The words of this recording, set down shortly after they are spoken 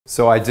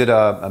So I did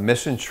a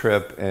mission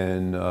trip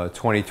in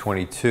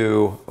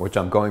 2022, which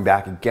I'm going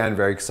back again,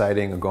 very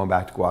exciting. I'm going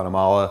back to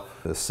Guatemala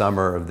the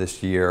summer of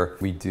this year.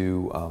 We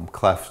do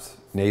cleft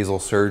nasal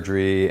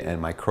surgery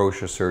and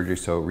microtia surgery,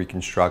 so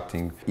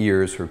reconstructing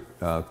ears for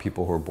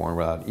people who are born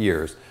without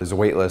ears. There's a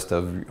wait list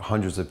of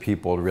hundreds of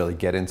people to really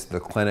get into the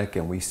clinic,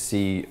 and we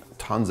see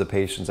tons of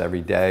patients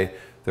every day,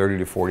 30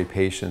 to 40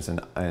 patients,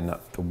 and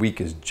the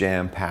week is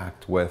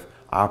jam-packed with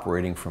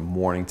operating from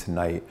morning to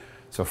night.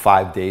 So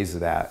 5 days of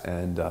that,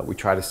 and we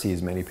try to see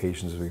as many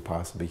patients as we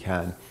possibly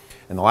can.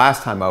 And the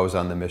last time I was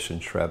on the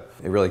mission trip,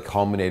 it really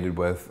culminated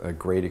with a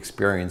great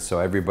experience. So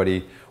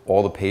everybody,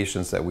 all the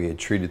patients that we had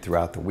treated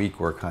throughout the week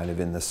were kind of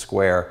in the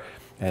square,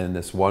 and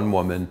this one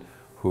woman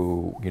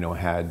who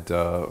had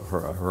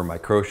her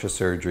microtia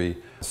surgery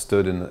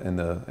stood in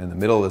the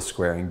middle of the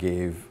square and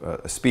gave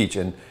a speech.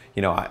 And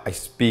I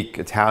speak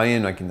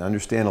Italian, I can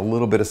understand a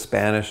little bit of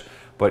Spanish,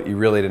 but you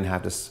really didn't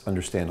have to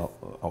understand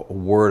a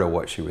word of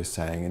what she was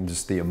saying, and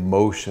just the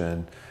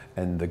emotion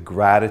and the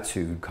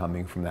gratitude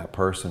coming from that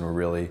person who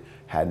really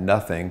had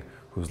nothing,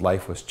 whose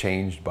life was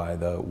changed by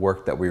the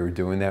work that we were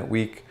doing that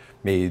week,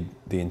 made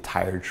the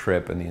entire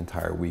trip and the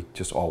entire week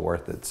just all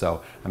worth it.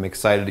 So I'm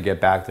excited to get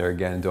back there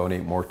again,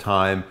 donate more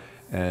time,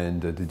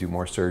 and to do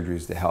more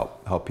surgeries to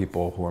help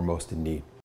people who are most in need.